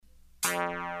Oh,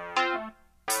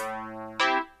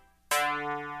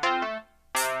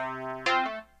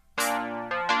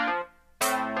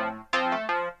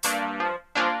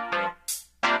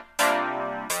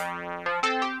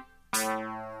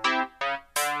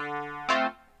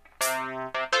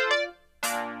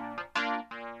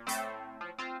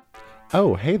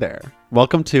 hey there.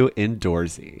 Welcome to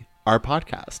Indoorsy, our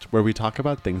podcast where we talk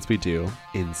about things we do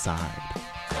inside.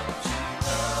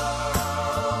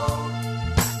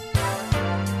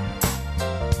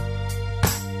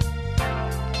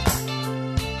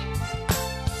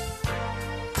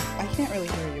 I can't really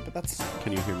hear you, but that's fine.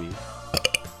 Can you hear me?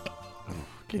 Oh,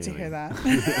 Did you hear that?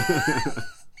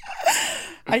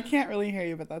 I can't really hear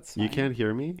you, but that's fine. You can't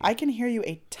hear me? I can hear you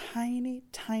a tiny,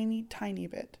 tiny, tiny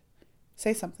bit.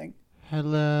 Say something.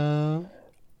 Hello?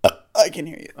 I can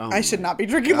hear you. Oh I should not be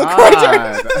drinking God. liqueur during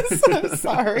this. I'm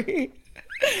sorry.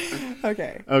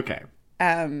 Okay. Okay.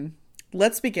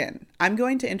 Let's begin. I'm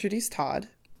going to introduce Todd.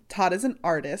 Todd is an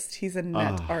artist. He's a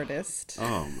net artist.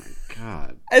 Oh my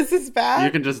God. Is this bad?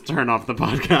 You can just turn off the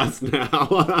podcast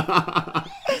now.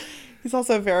 He's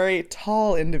also a very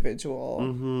tall individual.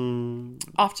 Mm-hmm.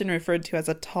 Often referred to as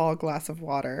a tall glass of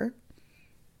water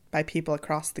by people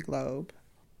across the globe.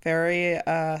 Very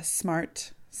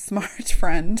smart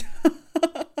friend.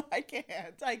 I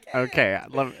can't. Okay.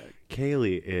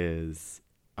 Kaleigh is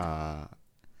a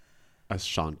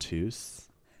chanteuse,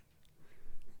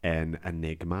 an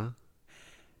enigma.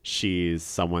 She's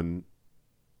someone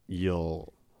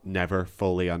you'll never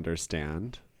fully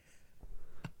understand.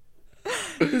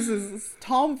 This is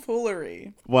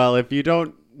tomfoolery. Well, if you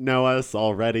don't know us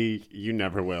already, you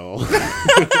never will.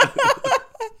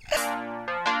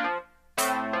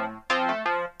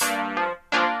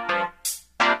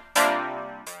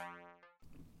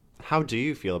 How do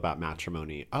you feel about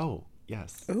matrimony? Oh,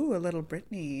 yes. Ooh, a little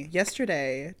Britney.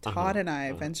 Yesterday, Todd and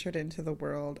I ventured into the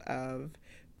world of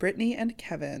Britney and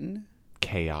Kevin.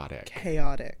 Chaotic.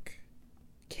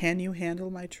 Can you handle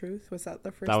my truth? Was that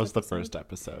the first That was episode? the first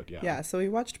episode, yeah. Yeah, so we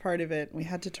watched part of it. We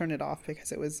had to turn it off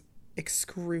because it was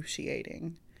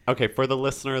excruciating. Okay, for the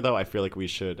listener, though, I feel like we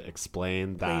should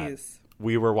explain that Please.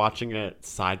 we were watching it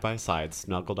side by side,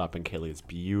 snuggled up in Kaleigh's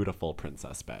beautiful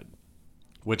princess bed,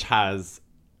 which has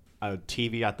a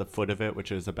TV at the foot of it,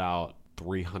 which is about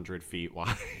 300 feet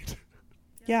wide.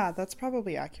 Yeah, that's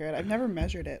probably accurate. I've never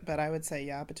measured it, but I would say,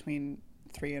 yeah, between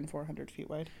 300 and 400 feet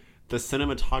wide. The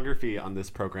cinematography on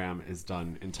this program is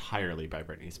done entirely by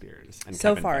Britney Spears. And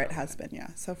So Kevin far Federline. it has been, yeah.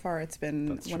 So far it's been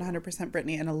That's true. 100%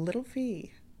 Britney and a little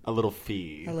fee. A little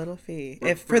fee. A little fee.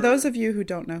 If for those of you who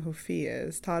don't know who Fee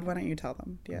is, Todd, why don't you tell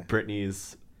them? Yeah.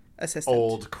 Britney's Assistant.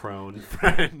 old crone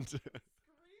friend.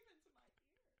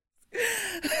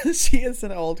 She is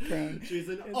an old crone. She's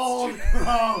an old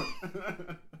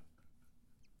crone.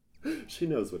 She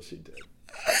knows what she did.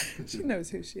 She knows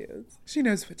who she is. She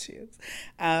knows what she is.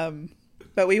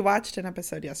 But we watched an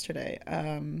episode yesterday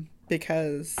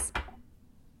because,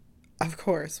 of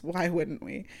course, why wouldn't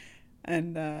we?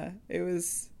 And it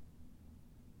was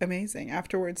amazing.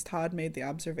 Afterwards, Todd made the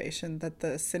observation that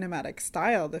the cinematic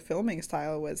style, the filming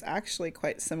style, was actually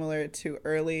quite similar to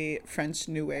early French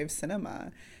New Wave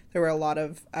cinema. There were a lot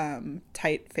of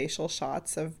tight facial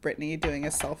shots of Britney doing a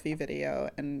selfie video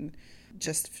and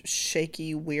just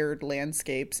shaky, weird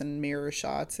landscapes and mirror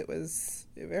shots. It was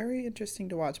very interesting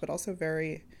to watch, but also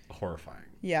very horrifying.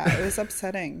 Yeah, it was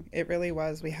upsetting. It really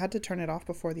was. We had to turn it off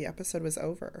before the episode was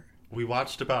over. We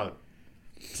watched about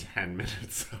 10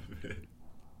 minutes of it,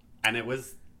 and it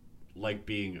was like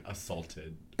being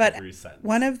assaulted But every sentence.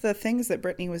 One of the things that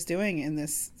Britney was doing in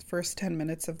this first 10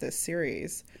 minutes of this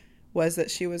series was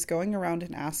that she was going around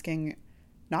and asking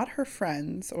not her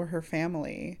friends or her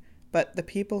family, but the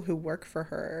people who work for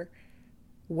her,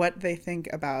 what they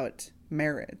think about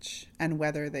marriage and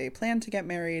whether they plan to get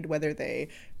married, whether they,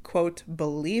 quote,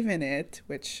 believe in it,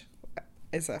 which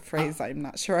is a phrase I'm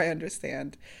not sure I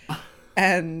understand,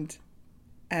 and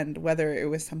whether it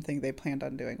was something they planned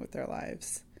on doing with their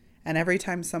lives. And every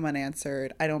time someone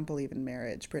answered, I don't believe in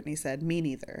marriage, Britney said, me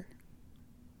neither.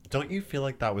 Don't you feel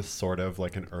like that was sort of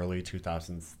like an early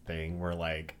 2000s thing where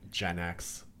like Gen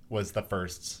X was the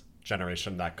first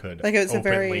generation that could like it was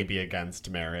openly be against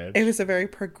marriage? It was a very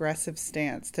progressive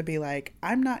stance to be like,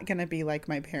 I'm not going to be like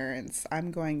my parents.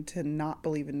 I'm going to not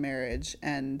believe in marriage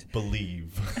and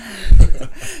believe.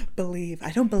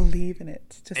 I don't believe in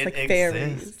it. Just it like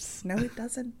exists. fairies. No, it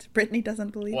doesn't. Britney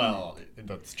doesn't believe well, in it.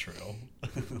 That's true.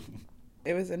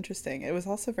 It was interesting. It was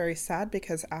also very sad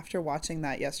because after watching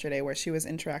that yesterday where she was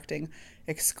interacting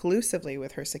exclusively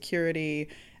with her security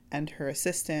and her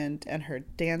assistant and her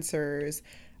dancers,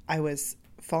 I was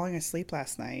falling asleep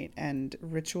last night and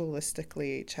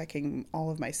ritualistically checking all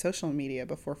of my social media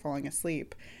before falling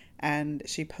asleep. And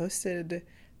she posted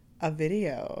a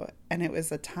video, and it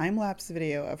was a time-lapse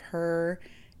video of her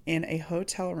in a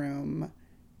hotel room.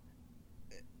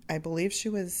 I believe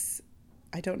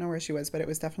I don't know where she was, but it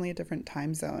was definitely a different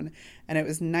time zone. And it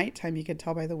was nighttime, you could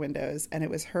tell by the windows. And it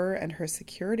was her and her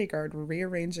security guard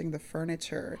rearranging the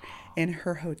furniture in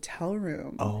her hotel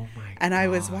room. Oh my God. And I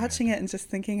was watching it and just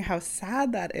thinking how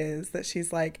sad that is, that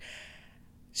she's like,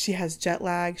 she has jet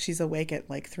lag. She's awake at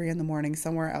like 3 a.m.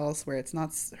 somewhere else where it's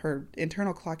not, her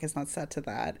internal clock is not set to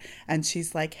that. And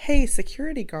she's like, hey,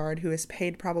 security guard who has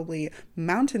paid probably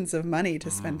mountains of money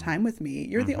to spend time with me.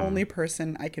 You're the only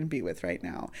person I can be with right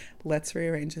now. Let's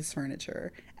rearrange his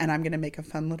furniture. And I'm going to make a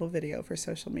fun little video for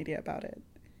social media about it.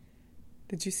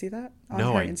 Did you see that?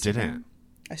 No, I didn't.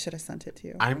 I should have sent it to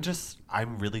you.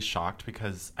 I'm really shocked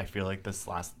because I feel like these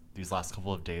last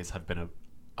couple of days have been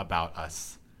about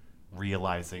us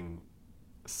realizing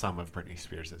some of Britney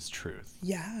Spears' truth.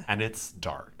 Yeah. And it's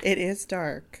dark. It is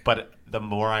dark. But the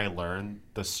more I learn,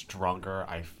 the stronger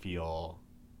I feel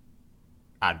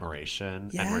admiration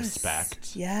and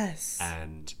respect. Yes.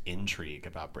 And intrigue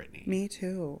about Britney. Me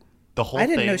too. The whole I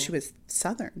didn't thing, know she was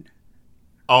Southern.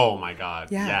 Oh my God.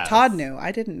 Yeah. Yes. Todd knew.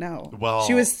 I didn't know. Well,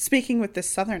 she was speaking with this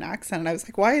Southern accent, and I was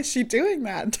like, why is she doing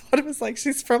that? And Todd was like,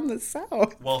 she's from the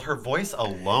South. Well, her voice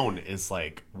alone is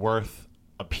like worth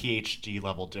a PhD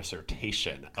level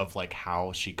dissertation of like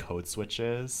how she code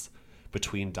switches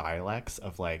between dialects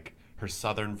of like her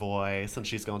Southern voice, and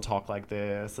she's gonna talk like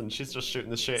this, and she's just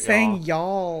shooting the shit, saying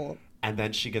y'all. And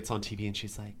then she gets on TV and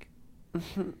she's like,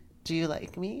 "Do you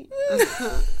like me?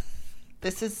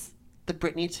 This is the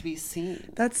Britney to be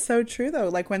seen." That's so true though.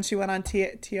 Like when she went on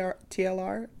TRL,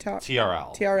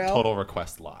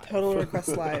 Total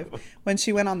Request Live. When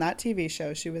she went on that TV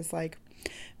show, she was like,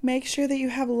 make sure that you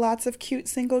have lots of cute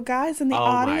single guys in the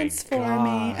audience for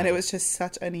me. And it was just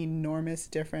such an enormous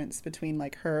difference between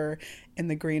like her in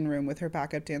the green room with her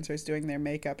backup dancers doing their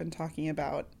makeup and talking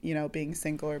about, you know, being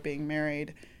single or being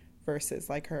married versus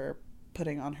like her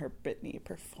putting on her Britney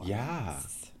performance. Yeah.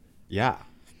 Yeah.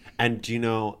 And you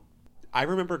know, I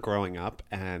remember growing up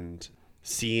and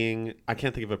seeing, I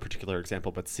can't think of a particular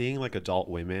example, but seeing like adult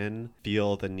women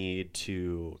feel the need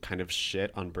to kind of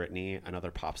shit on Britney and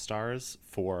other pop stars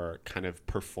for kind of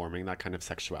performing that kind of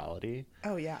sexuality.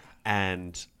 Oh, yeah.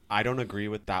 And I don't agree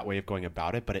with that way of going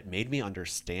about it, but it made me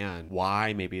understand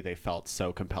why maybe they felt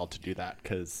so compelled to do that.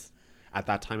 Because at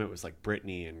that time it was like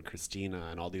Britney and Christina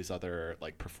and all these other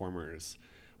like performers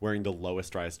wearing the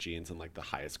lowest rise jeans and like the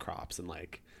highest crops and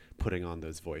like putting on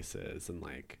those voices. And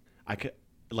like I could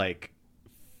like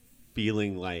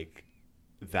feeling like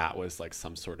that was like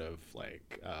some sort of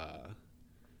like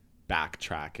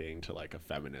backtracking to like a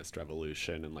feminist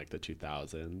revolution in like the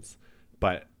 2000s.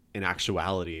 But in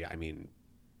actuality, I mean,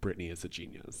 Britney is a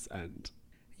genius. And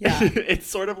yeah, it's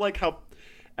sort of like how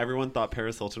everyone thought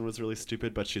Paris Hilton was really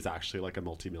stupid, but she's actually like a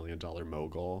multi-million-dollar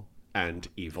mogul and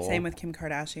evil. Same with Kim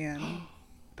Kardashian.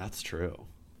 That's true.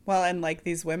 Well, and like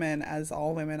these women, as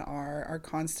all women are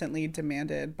constantly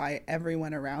demanded by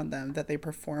everyone around them that they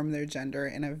perform their gender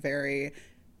in a very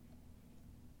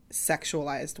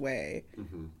sexualized way.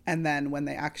 Mm-hmm. And then when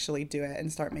they actually do it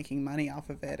and start making money off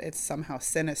of it, it's somehow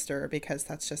sinister because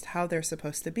that's just how they're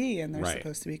supposed to be, and they're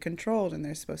supposed to be controlled, and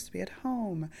they're supposed to be at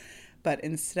home. But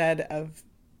instead of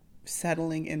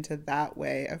settling into that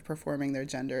way of performing their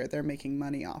gender, they're making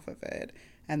money off of it.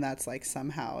 And that's like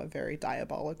somehow a very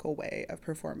diabolical way of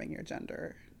performing your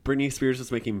gender. Britney Spears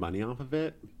is making money off of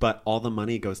it, but all the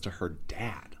money goes to her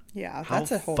dad. Yeah, How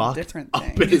that's a whole different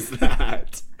thing. Up is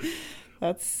that?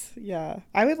 That's, yeah.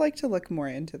 I would like to look more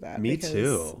into that. Me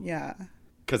too. Yeah.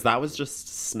 Because that was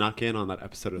just snuck in on that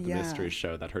episode of the mystery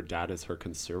show that her dad is her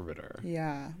conservator.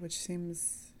 Yeah, which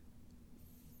seems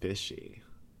fishy.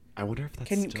 I wonder if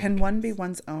that's can one be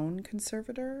one's own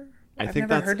conservator? I've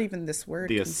never heard even this word.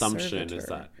 The assumption is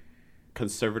that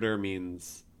conservator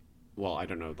means, well, I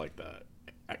don't know like the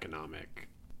economic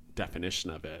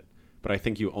definition of it, but I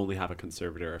think you only have a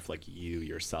conservator if like you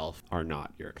yourself are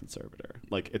not your conservator.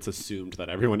 Like it's assumed that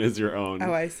everyone is your own.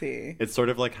 Oh, I see. It's sort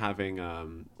of like having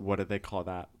what do they call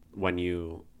that when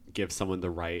you give someone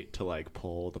the right to like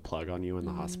pull the plug on you in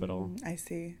the hospital? I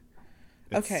see.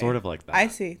 It's sort of like that. I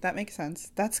see. That makes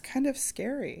sense. That's kind of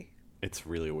scary. It's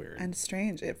really weird. And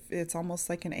strange. It's almost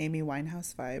like an Amy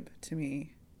Winehouse vibe to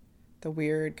me. The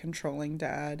weird, controlling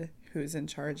dad who's in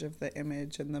charge of the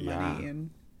image and the money. And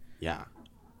yeah.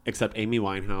 Except Amy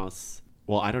Winehouse,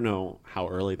 well, I don't know how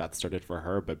early that started for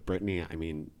her, but Britney, I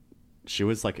mean, she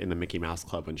was like in the Mickey Mouse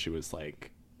Club when she was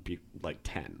like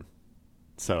 10.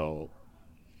 So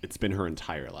it's been her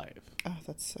entire life. Oh,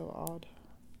 that's so odd.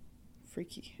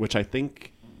 Freaky. Which I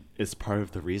think is part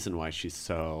of the reason why she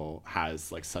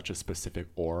has like such a specific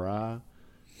aura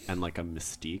and like a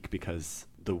mystique, because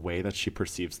the way that she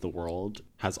perceives the world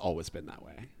has always been that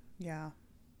way. Yeah.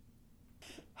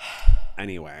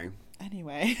 Anyway.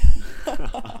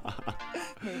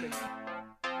 Moving.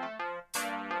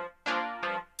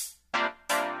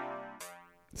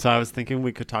 So I was thinking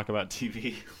we could talk about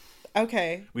TV.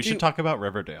 Okay. We should talk about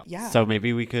Riverdale. Yeah. So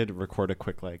maybe we could record a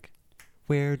quick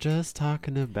we're just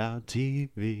talking about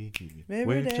TV. Riverdale,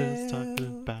 We're just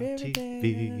talking about Riverdale.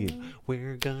 TV.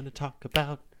 We're gonna talk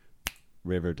about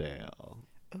Riverdale.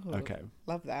 Ooh, Okay.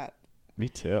 Love that. Me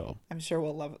too. I'm sure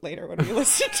we'll love it later when we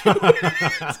listen to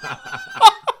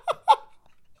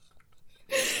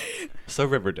it. So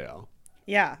Riverdale.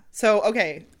 Yeah. So,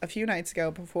 okay. A few nights ago,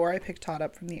 before I picked Todd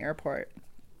up from the airport,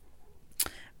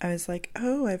 I was like,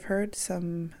 oh, I've heard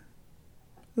some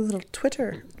little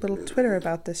Twitter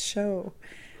about this show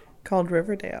called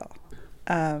Riverdale.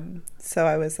 So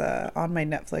I was on my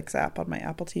Netflix app on my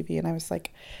Apple TV, and I was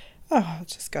like, oh, I'll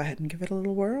just go ahead and give it a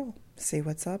little whirl, see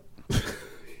what's up.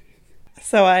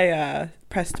 So I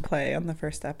pressed play on the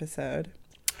first episode.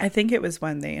 I think it was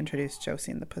when they introduced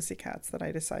Josie and the Pussycats that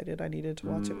I decided I needed to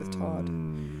watch it with Todd.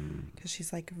 Because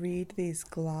she's like, read these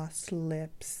glossed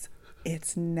lips.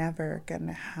 It's never going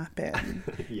to happen.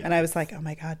 Yes. And I was like, oh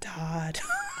my God, Todd.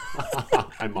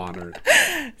 I'm honored.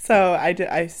 So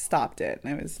I stopped it.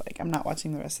 And I was like, I'm not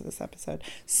watching the rest of this episode.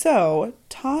 So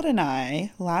Todd and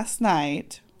I, last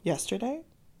night, yesterday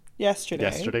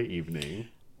evening.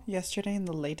 Yesterday in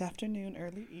the late afternoon,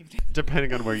 early evening.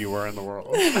 Depending on where you were in the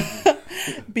world.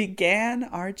 Began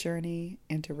our journey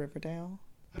into Riverdale.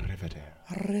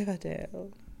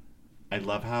 Riverdale. I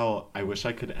love how I wish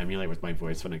I could emulate with my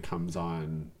voice when it comes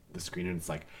on the screen and it's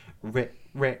like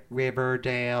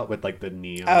Riverdale with like the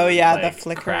neon. Oh yeah, like, the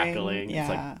flickering. Crackling.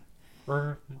 Yeah. It's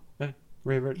like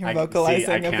Riverdale. You're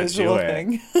vocalizing a visual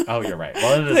thing. Oh, you're right.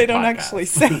 Well, it is they don't actually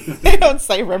say. They don't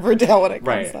say Riverdale when it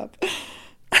comes up.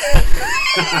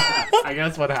 I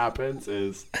guess what happens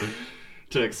is,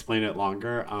 to explain it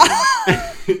longer,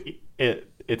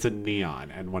 it's a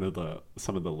neon and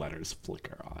some of the letters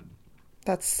flicker on.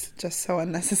 That's just so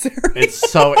unnecessary.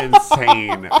 It's so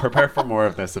insane. Prepare for more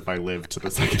of this if I live to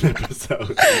the second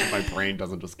episode. My brain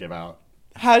doesn't just give out.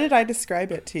 How did I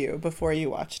describe it to you before you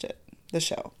watched it, the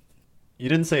show? You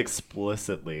didn't say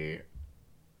explicitly,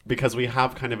 because we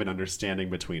have kind of an understanding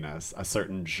between us, a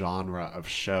certain genre of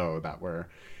show that we're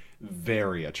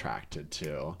very attracted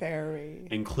to. Very.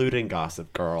 Including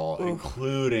Gossip Girl, Ooh.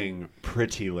 Including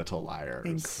Pretty Little Liars.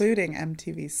 Including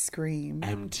MTV Scream.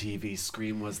 MTV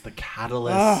Scream was the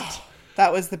catalyst. Oh,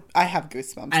 that was I have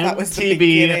goosebumps. MTV that was the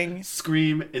beginning.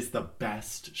 Scream is the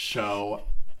best show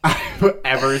I've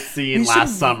ever seen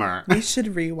last summer. We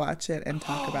should rewatch it and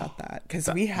talk about that, because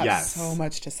we have so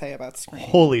much to say about Scream.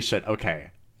 Holy shit. Okay.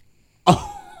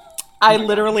 Oh. I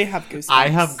literally have goosebumps. I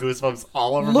have goosebumps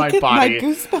all over my body. Look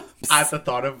at my goosebumps. At the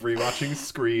thought of rewatching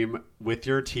Scream with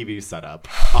your TV setup.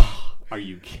 Oh, are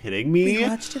you kidding me? We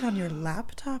watched it on your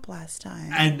laptop last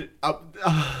time. And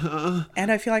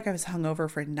I feel like I was hungover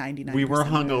for 99%. We were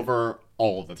hungover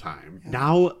all the time. Yeah.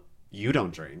 Now you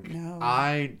don't drink. No.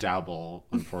 I dabble,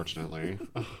 unfortunately.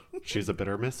 She's a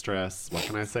bitter mistress. What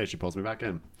can I say? She pulls me back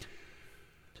in.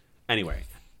 Anyway,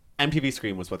 MTV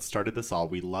Scream was what started this all.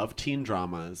 We love teen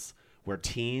dramas where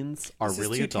teens are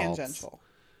really adults. Tangential.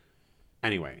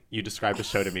 Anyway, you described the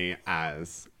show to me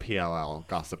as PLL,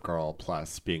 Gossip Girl,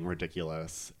 plus being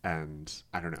ridiculous, and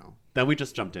I don't know. Then we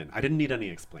just jumped in. I didn't need any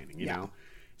explaining, you know?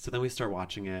 So then we start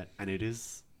watching it, and it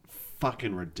is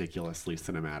fucking ridiculously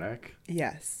cinematic.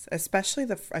 Yes. Especially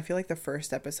I feel like the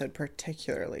first episode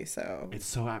particularly so. It's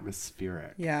so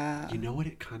atmospheric. Yeah. You know what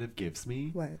it kind of gives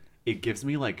me? What? It gives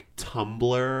me like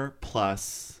Tumblr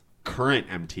plus current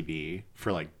MTV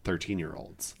for like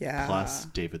 13-year-olds. Yeah. Plus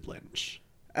David Lynch.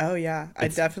 Oh, yeah. I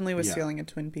definitely was feeling a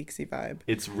Twin Peaksy vibe.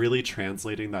 It's really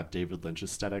translating that David Lynch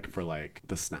aesthetic for like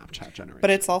the Snapchat generation. But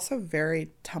it's also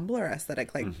very Tumblr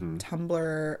aesthetic. Like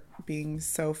Tumblr being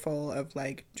so full of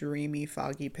like dreamy,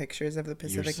 foggy pictures of the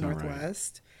Pacific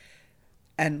Northwest.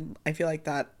 Right. And I feel like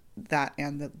that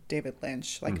and the David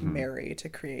Lynch like marry to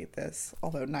create this,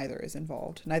 although neither is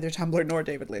involved. Neither Tumblr nor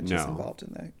David Lynch is involved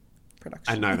in the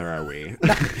production. And neither are we,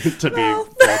 to be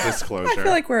full disclosure. I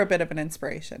feel like we're a bit of an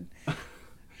inspiration.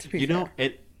 You know,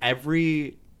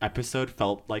 every episode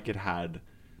felt like it had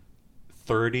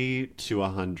 30 to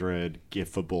 100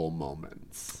 gifable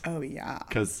moments. Oh, yeah.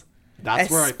 Because that's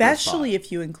where I especially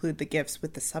if you include the gifs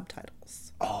with the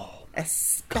subtitles. Oh,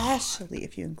 especially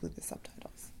if you include the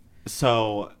subtitles.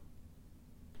 So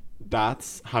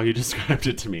That's how you described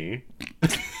it to me.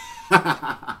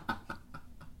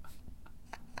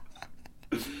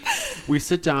 We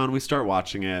sit down, we start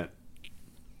watching it,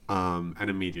 and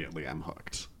immediately I'm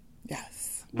hooked.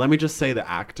 Yes. Let me just say the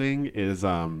acting is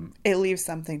It leaves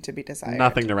something to be desired.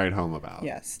 nothing to write home about.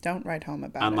 Yes, don't write home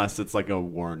about unless it's like a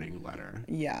warning letter.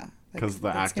 Yeah. Because the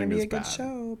acting is bad. It's going to be a good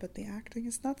show, but the acting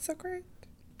is not so great.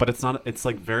 But it's not, it's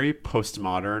like very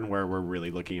postmodern where we're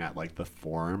really looking at like the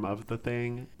form of the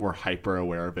thing. We're hyper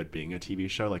aware of it being a TV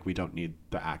show. Like we don't need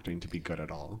the acting to be good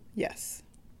at all. Yes.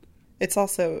 It's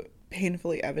also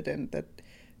painfully evident that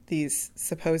these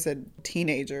supposed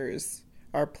teenagers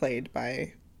are played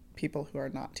by people who are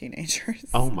not teenagers.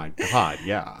 Oh my God,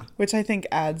 yeah. Which I think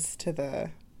adds to the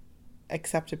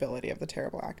acceptability of the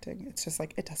terrible acting. It's just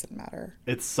like, it doesn't matter.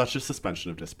 It's such a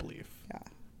suspension of disbelief. Yeah.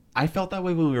 I felt that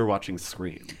way when we were watching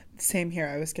Scream. Same here.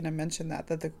 I was going to mention that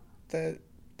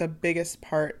the biggest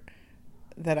part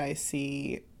that I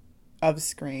see of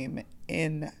Scream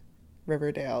in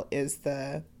Riverdale is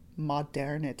the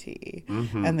modernity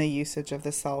and the usage of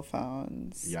the cell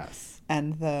phones. Yes.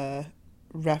 And the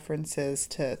references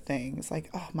to things like,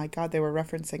 oh my God, they were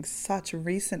referencing such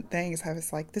recent things. I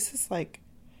was like, this is like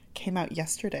came out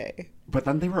yesterday. But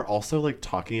then they were also like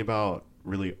talking about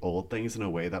really old things in a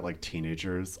way that like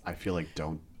teenagers I feel like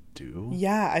don't do.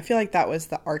 Yeah, I feel like that was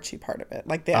the Archie part of it,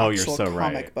 like the actual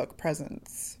comic book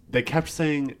presence. They kept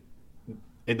saying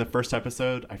in the first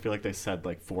episode, I feel like they said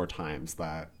like 4 times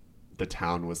that the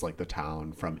town was like the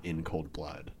town from In Cold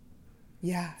Blood.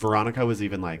 Yeah. Veronica was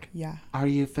even like, yeah, are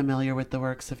you familiar with the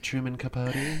works of Truman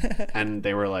Capote? And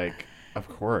they were like, of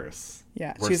course.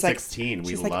 Yeah. We're 16. Like,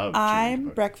 we love I'm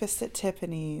Breakfast at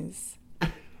Tiffany's.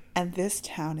 And this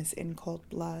town is in cold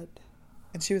blood.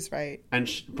 And she was right.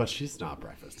 But she's not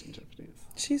Breakfast in Tiffany's.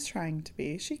 She's trying to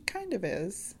be. She kind of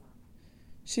is.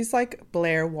 She's like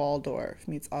Blair Waldorf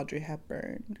meets Audrey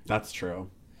Hepburn. That's true.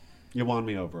 You won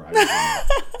me over.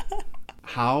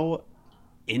 How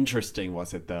interesting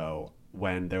was it, though,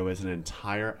 when there was an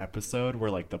entire episode where,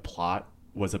 like, the plot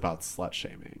was about slut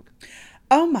shaming?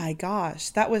 Oh, my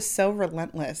gosh. That was so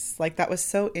relentless. Like, that was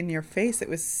so in your face. It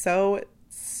was so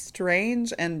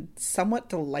strange and somewhat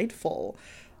delightful.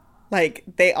 Like,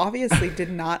 they obviously did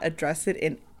not address it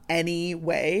in any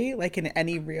way, like in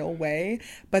any real way,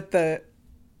 but the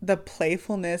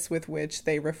playfulness with which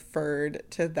they referred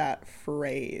to that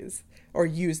phrase, or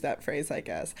used that phrase, I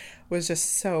guess, was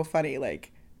just so funny.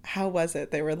 Like, how was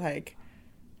it? They were like,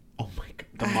 oh my God.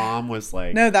 The mom was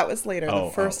like, no, that was later.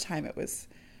 The first time it was,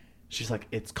 she's like,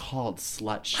 it's called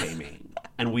slut shaming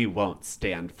and we won't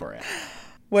stand for it.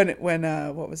 When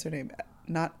what was her name?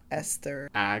 Not Esther.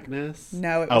 Agnes?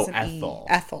 No, it was Ethel.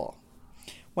 Ethel.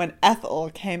 When Ethel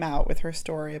came out with her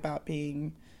story about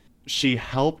being... She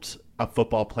helped a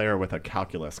football player with a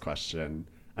calculus question,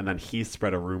 and then he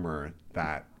spread a rumor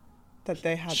that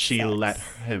they had she sex. let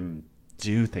him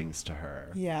do things to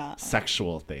her. Yeah.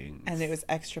 Sexual things. And it was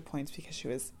extra points because she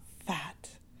was fat.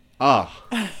 Oh.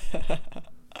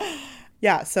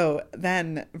 Yeah, so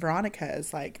then Veronica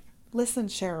is like, listen,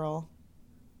 Cheryl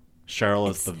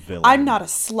is the villain. I'm not a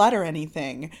slut or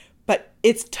anything, but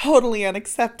it's totally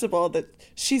unacceptable that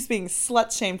she's being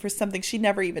slut-shamed for something she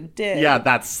never even did. Yeah,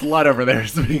 that slut over there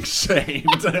is being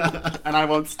shamed, and I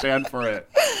won't stand for it.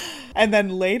 And then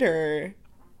later,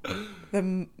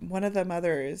 one of the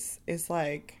mothers is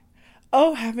like,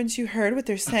 oh, haven't you heard what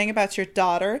they're saying about your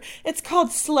daughter? It's called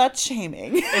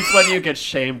slut-shaming. It's when you get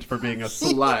shamed for being a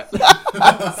slut.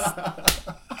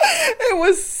 It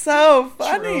was so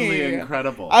funny. Truly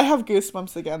incredible. I have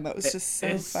goosebumps again. That was just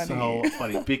so funny. So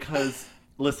funny because,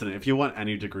 listen, if you want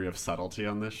any degree of subtlety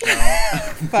on this show,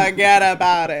 forget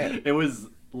about it. It was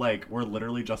like, we're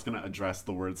literally just going to address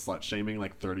the word slut shaming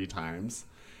like 30 times.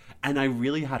 And I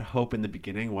really had hope in the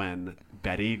beginning when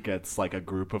Betty gets like a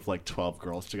group of like 12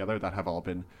 girls together that have all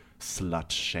been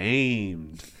slut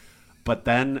shamed. But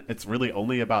then it's really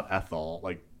only about Ethel.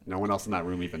 Like, no one else in that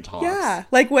room even talks. Yeah,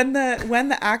 like when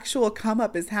the actual come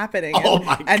up is happening,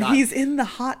 and he's in the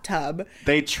hot tub.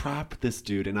 They trap this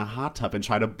dude in a hot tub and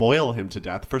try to boil him to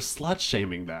death for slut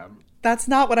shaming them. That's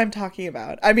not what I'm talking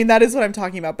about. I mean, that is what I'm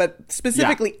talking about, but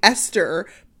specifically Esther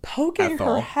poking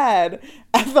her head,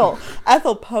 Ethel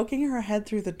poking her head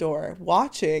through the door,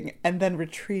 watching and then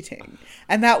retreating,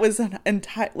 and that was an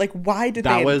entire why did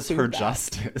that they was her that?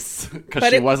 Justice because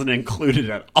she wasn't included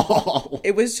at all.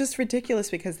 It was just ridiculous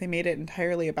because they made it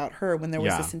entirely about her when there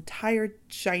was this entire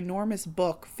ginormous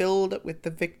book filled with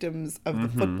the victims of the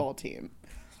football team.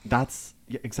 That's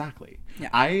exactly.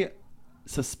 Yeah.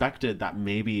 suspected that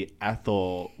maybe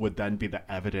Ethel would then be the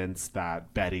evidence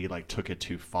that Betty like took it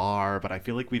too far, but I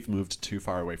feel like we've moved too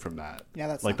far away from that. Yeah,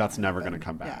 that's like not that's gonna never happen. going to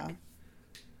come back.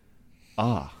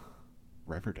 Yeah.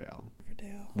 Riverdale.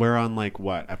 Riverdale. We're on like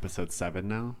what, episode 7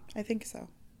 now? I think so.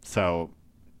 So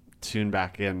tune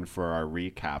back in for our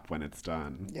recap when it's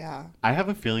done. Yeah. I have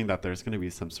a feeling that there's going to be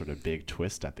some sort of big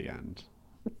twist at the end.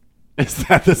 Is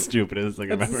that the stupidest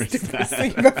thing I've ever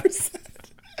said?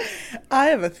 I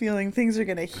have a feeling things are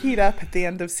going to heat up at the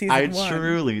end of season 1. I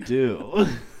truly do.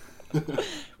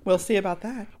 We'll see about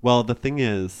that. Well, the thing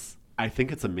is, I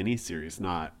think it's a mini-series,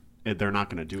 they're not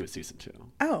going to do a season 2.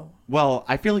 Oh. Well,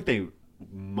 I feel like they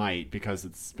might because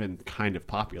it's been kind of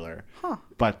popular. Huh.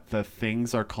 But the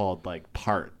things are called like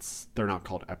parts. They're not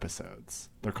called episodes.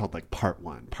 They're called like part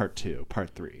 1, part 2,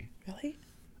 part 3. Really?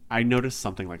 I noticed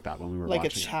something like that when we were like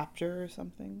watching a chapter or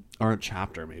something? Or a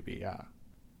chapter, maybe, yeah.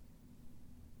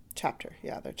 Chapter.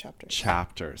 Yeah, they're chapters.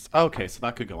 Chapters. Okay, so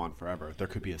that could go on forever. There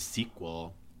could be a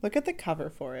sequel. Look at the cover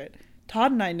for it.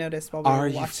 Todd and I noticed while we were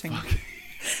watching. Are you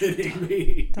fucking kidding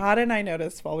me? Todd and I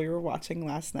noticed while we were watching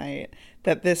last night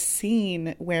that this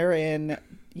scene wherein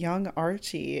young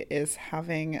Archie is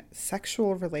having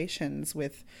sexual relations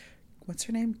with, what's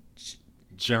her name?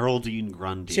 Geraldine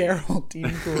Grundy.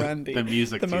 Geraldine Grundy. The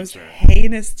music teacher. Most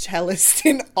heinous cellist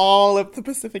in all of the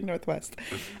Pacific Northwest.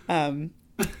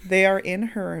 They are in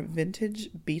her vintage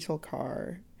Beetle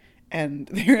car, and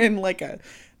they're in like a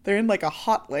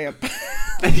hot lamp.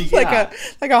 Yeah.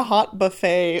 like a hot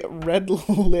buffet red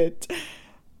lit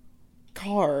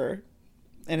car,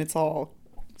 and it's all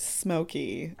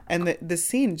smoky, and the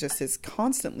scene just is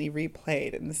constantly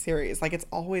replayed in the series. Like it's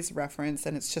always referenced,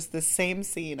 and it's just the same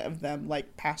scene of them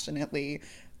like passionately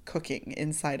cooking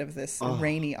inside of this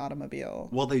rainy automobile.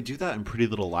 Well, they do that in Pretty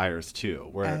Little Liars too,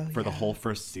 where the whole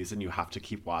first season you have to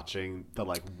keep watching the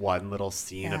like one little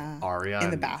scene of Aria in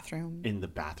the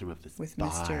bathroom of this with bar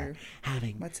Mr.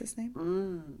 having What's his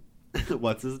name?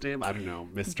 What's his name? I don't know.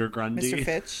 Mr. Grundy. Mr.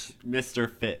 Fitch.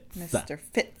 Mr. Fitz. Mr.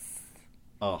 Fitz.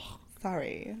 Oh.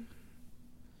 Sorry.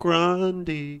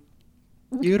 Grundy,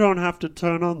 you don't have to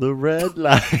turn on the red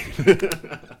light.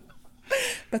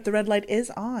 But the red light is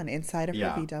on inside of her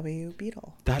VW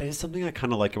Beetle. That is something I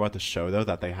kind of like about the show, though,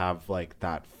 that they have like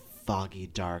that foggy,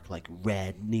 dark, like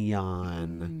red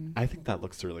neon. I think that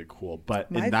looks really cool.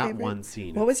 But in that one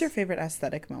scene... What was your favorite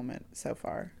aesthetic moment so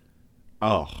far?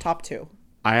 Oh. Top 2.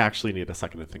 I actually need a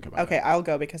second to think about it. Okay, I'll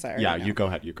go because I already know. You go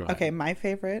ahead. Okay, my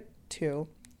favorite 2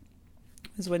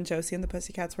 is when Josie and the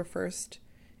Pussycats were first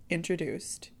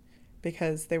introduced,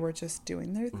 because they were just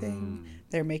doing their thing.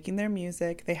 They're making their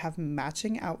music. They have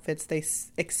matching outfits. They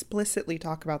explicitly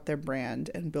talk about their brand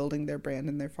and building their brand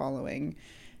and their following.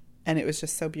 And it was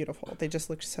just so beautiful. They just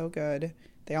looked so good.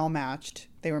 They all matched.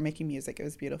 They were making music. It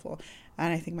was beautiful.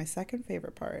 And I think my second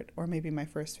favorite part, or maybe my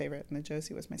first favorite, and the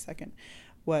Josie was my second,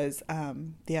 was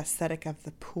the aesthetic of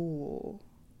the pool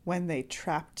when they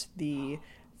trapped the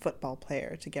football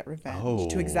player to get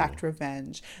revenge, to exact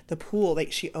revenge. The pool,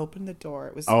 like she opened the door.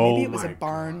 It was maybe it was a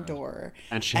barn door,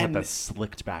 and she had the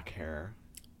slicked back hair.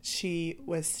 She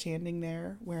was standing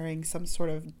there wearing some sort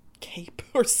of cape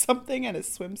or something and a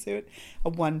swimsuit, a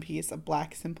one piece, a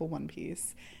black simple one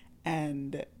piece,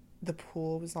 and the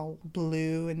pool was all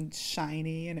blue and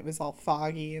shiny, and it was all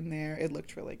foggy in there. It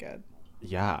looked really good.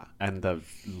 Yeah, and the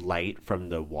light from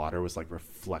the water was like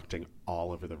reflecting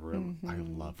all over the room. I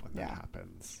love when that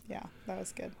happens. Yeah, that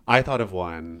was good. I thought of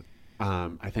one.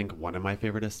 I think one of my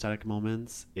favorite aesthetic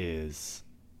moments is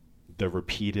the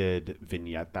repeated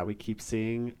vignette that we keep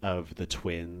seeing of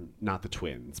not the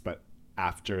twins, but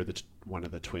after one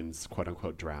of the twins, quote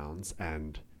unquote, drowns,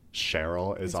 and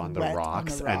Cheryl is on the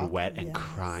rocks and wet and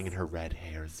crying, and her red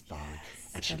hair is falling,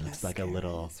 and she looks like a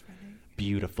little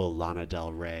beautiful Lana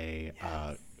Del Rey.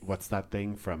 What's that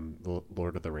thing from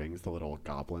Lord of the Rings? The little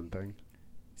goblin thing.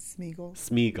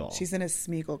 Smeagol. She's in a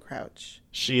Smeagol crouch.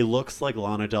 She looks like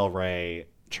Lana Del Rey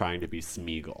trying to be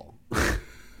Smeagol.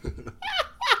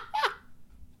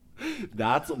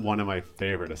 That's one of my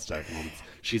favorite aesthetic moments.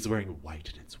 She's wearing white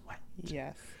and it's wet.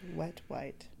 Yes, wet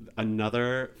white.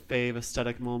 Another fave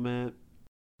aesthetic moment.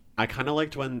 I kind of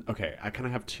liked I kind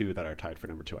of have 2 that are tied for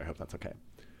number 2. I hope that's okay.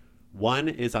 One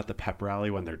is at the pep rally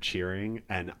when they're cheering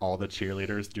and all the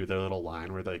cheerleaders do their little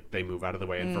line where they move out of the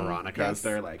way, and Veronica's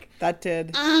there like... That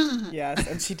did. Yes,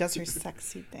 and she does her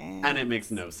sexy dance. And it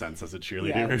makes no sense as a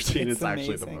cheerleading routine. It's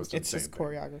actually the most It's insane just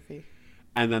choreography.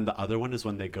 And then the other one is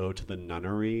when they go to the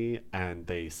nunnery and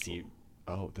they see...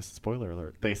 Oh, this is spoiler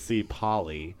alert. They see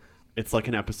Polly. It's like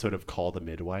an episode of Call the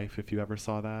Midwife, if you ever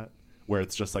saw that, where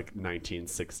it's just like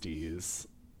 1960s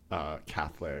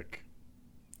Catholic...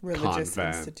 religious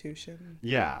institution.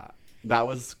 Yeah. That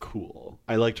was cool.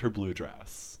 I liked her blue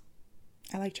dress.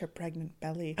 I liked her pregnant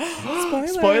belly. Spoiler!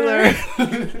 Spoiler!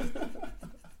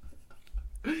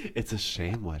 It's a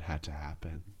shame what had to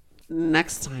happen.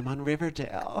 Next time on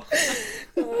Riverdale.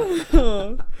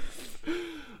 I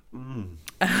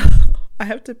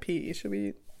have to pee. Should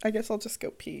we? I guess I'll just go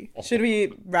pee. Should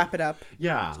we wrap it up?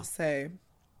 Yeah. Just say.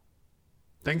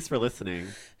 Thanks for listening.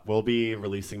 We'll be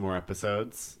releasing more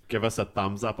episodes. Give us a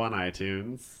thumbs up on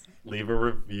iTunes. Leave a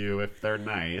review if they're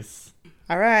nice.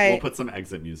 All right. We'll put some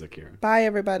exit music here. Bye,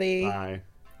 everybody. Bye.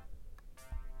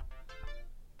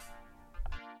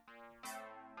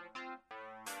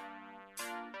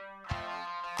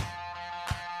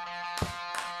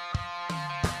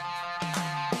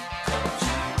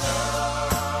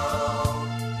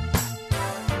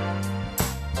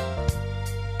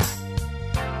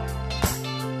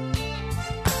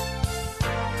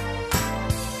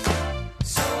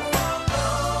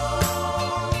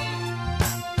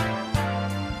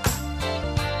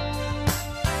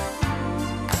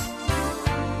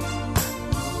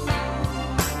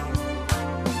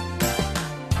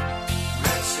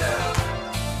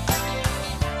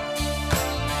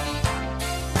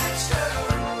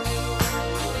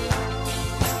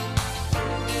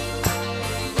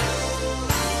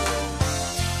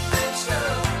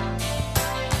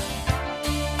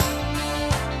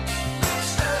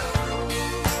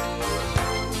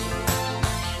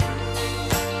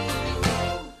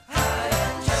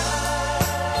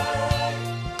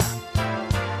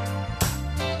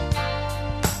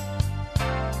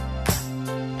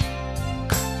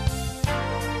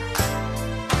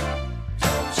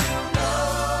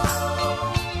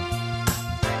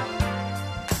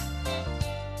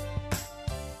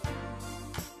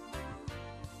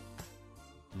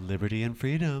 Liberty and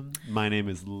freedom. My name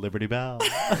is Liberty Bell.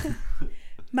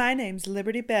 My name's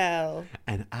Liberty Bell.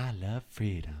 And I love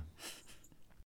freedom.